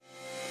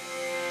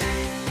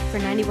For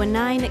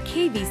 91.9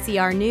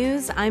 KVCR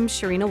News, I'm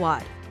Sharina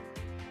Wad.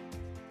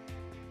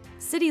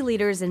 City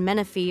leaders in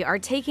Menifee are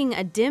taking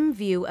a dim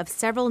view of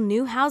several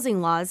new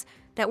housing laws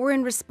that were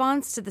in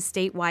response to the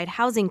statewide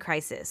housing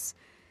crisis.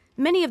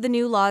 Many of the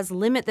new laws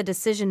limit the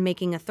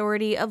decision-making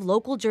authority of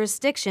local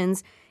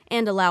jurisdictions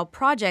and allow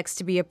projects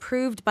to be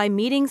approved by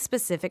meeting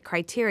specific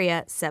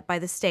criteria set by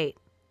the state.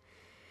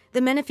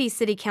 The Menifee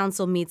City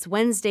Council meets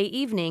Wednesday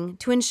evening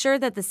to ensure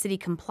that the city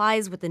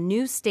complies with the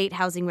new state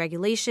housing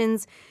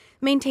regulations,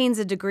 maintains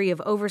a degree of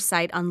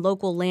oversight on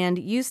local land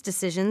use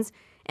decisions,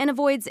 and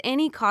avoids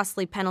any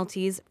costly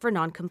penalties for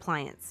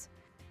noncompliance.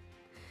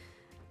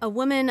 A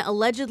woman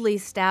allegedly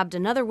stabbed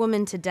another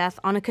woman to death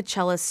on a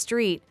Coachella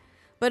street,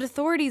 but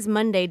authorities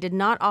Monday did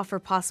not offer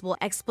possible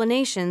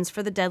explanations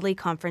for the deadly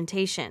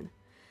confrontation.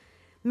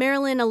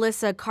 Marilyn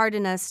Alyssa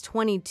Cardenas,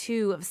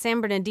 22, of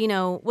San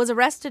Bernardino, was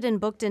arrested and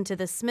booked into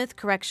the Smith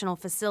Correctional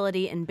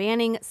Facility in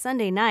Banning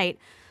Sunday night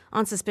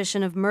on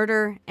suspicion of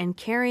murder and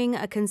carrying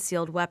a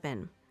concealed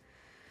weapon.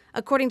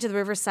 According to the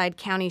Riverside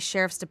County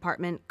Sheriff's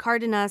Department,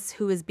 Cardenas,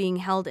 who is being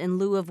held in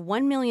lieu of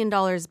 $1 million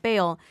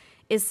bail,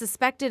 is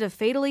suspected of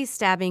fatally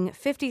stabbing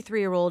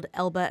 53-year-old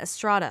Elba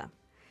Estrada.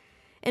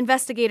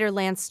 Investigator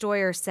Lance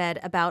Stoyer said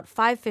about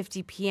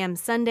 5:50 p.m.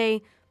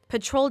 Sunday,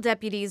 patrol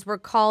deputies were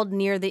called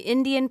near the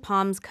Indian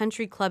Palms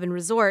Country Club and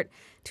Resort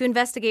to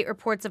investigate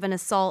reports of an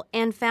assault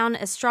and found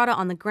Estrada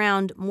on the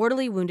ground,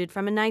 mortally wounded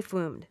from a knife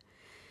wound.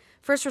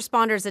 First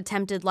responders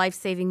attempted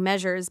life-saving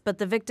measures, but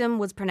the victim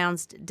was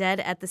pronounced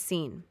dead at the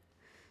scene.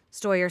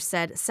 Stoyer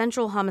said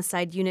Central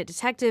Homicide Unit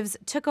detectives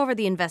took over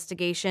the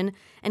investigation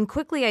and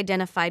quickly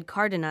identified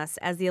Cardenas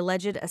as the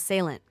alleged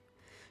assailant.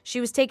 She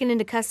was taken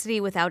into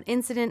custody without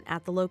incident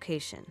at the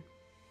location.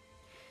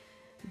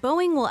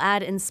 Boeing will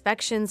add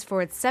inspections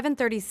for its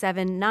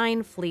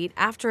 737-9 fleet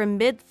after a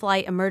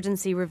mid-flight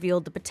emergency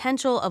revealed the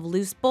potential of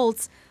loose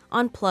bolts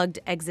on plugged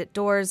exit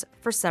doors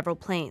for several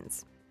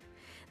planes.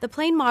 The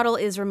plane model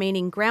is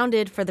remaining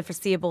grounded for the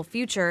foreseeable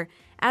future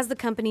as the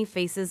company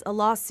faces a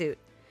lawsuit.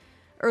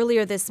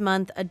 Earlier this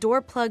month, a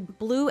door plug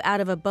blew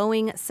out of a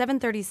Boeing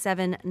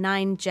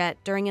 737-9 jet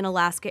during an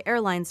Alaska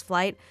Airlines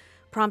flight,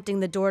 prompting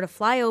the door to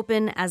fly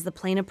open as the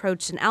plane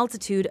approached an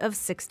altitude of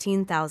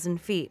 16,000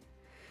 feet.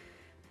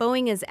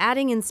 Boeing is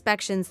adding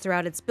inspections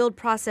throughout its build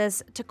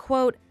process to,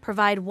 quote,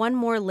 provide one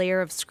more layer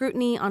of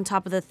scrutiny on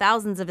top of the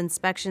thousands of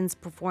inspections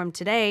performed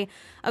today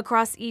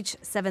across each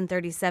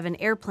 737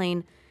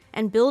 airplane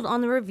and build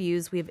on the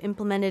reviews we have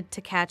implemented to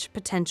catch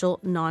potential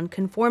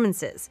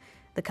non-conformances,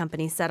 the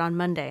company said on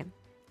Monday.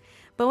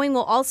 Boeing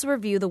will also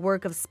review the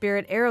work of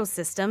Spirit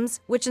Aerosystems,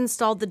 which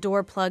installed the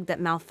door plug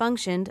that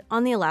malfunctioned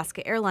on the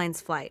Alaska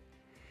Airlines flight.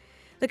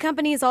 The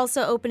company is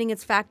also opening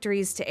its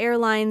factories to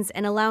airlines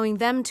and allowing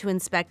them to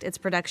inspect its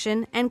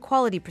production and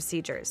quality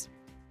procedures.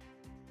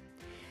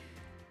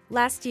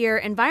 Last year,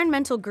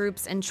 environmental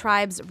groups and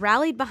tribes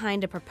rallied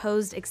behind a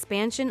proposed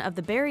expansion of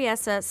the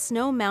Berryessa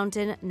Snow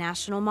Mountain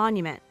National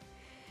Monument.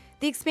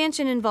 The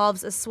expansion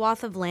involves a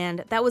swath of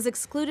land that was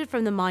excluded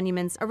from the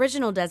monument's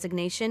original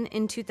designation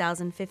in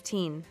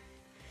 2015.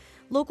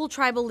 Local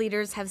tribal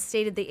leaders have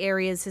stated the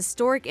area's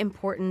historic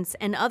importance,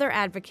 and other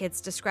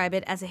advocates describe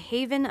it as a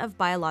haven of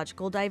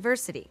biological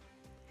diversity.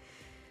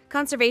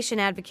 Conservation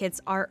advocates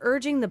are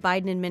urging the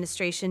Biden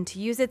administration to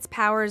use its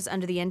powers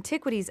under the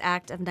Antiquities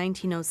Act of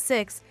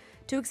 1906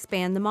 to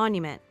expand the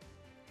monument.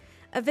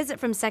 A visit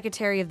from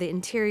Secretary of the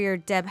Interior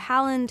Deb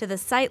Haaland to the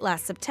site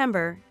last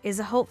September is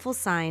a hopeful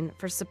sign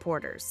for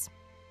supporters.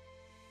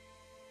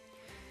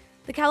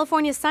 The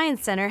California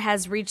Science Center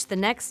has reached the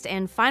next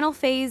and final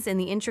phase in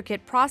the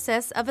intricate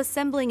process of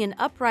assembling an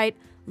upright,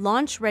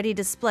 launch-ready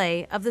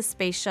display of the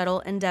Space Shuttle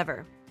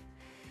Endeavour.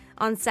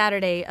 On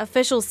Saturday,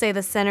 officials say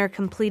the center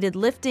completed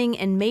lifting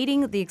and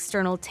mating the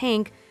external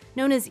tank,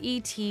 known as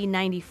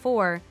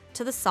ET-94,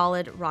 to the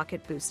solid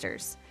rocket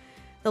boosters.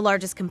 The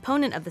largest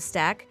component of the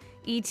stack,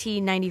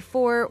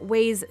 ET-94,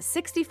 weighs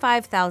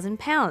 65,000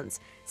 pounds,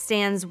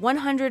 stands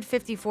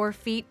 154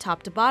 feet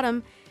top to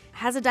bottom,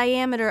 has a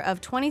diameter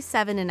of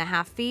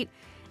 27.5 feet,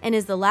 and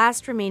is the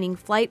last remaining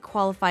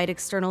flight-qualified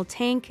external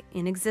tank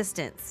in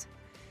existence.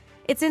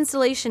 Its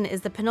installation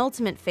is the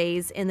penultimate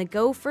phase in the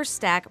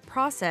go-for-stack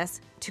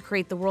process to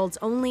create the world's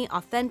only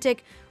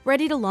authentic,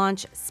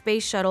 ready-to-launch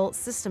space shuttle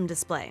system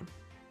display.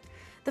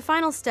 The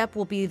final step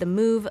will be the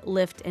move,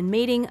 lift, and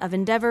mating of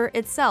Endeavour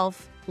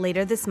itself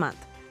later this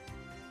month.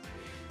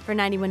 For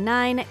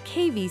 91.9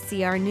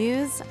 KVCR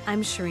News,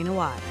 I'm Sharina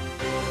Wad.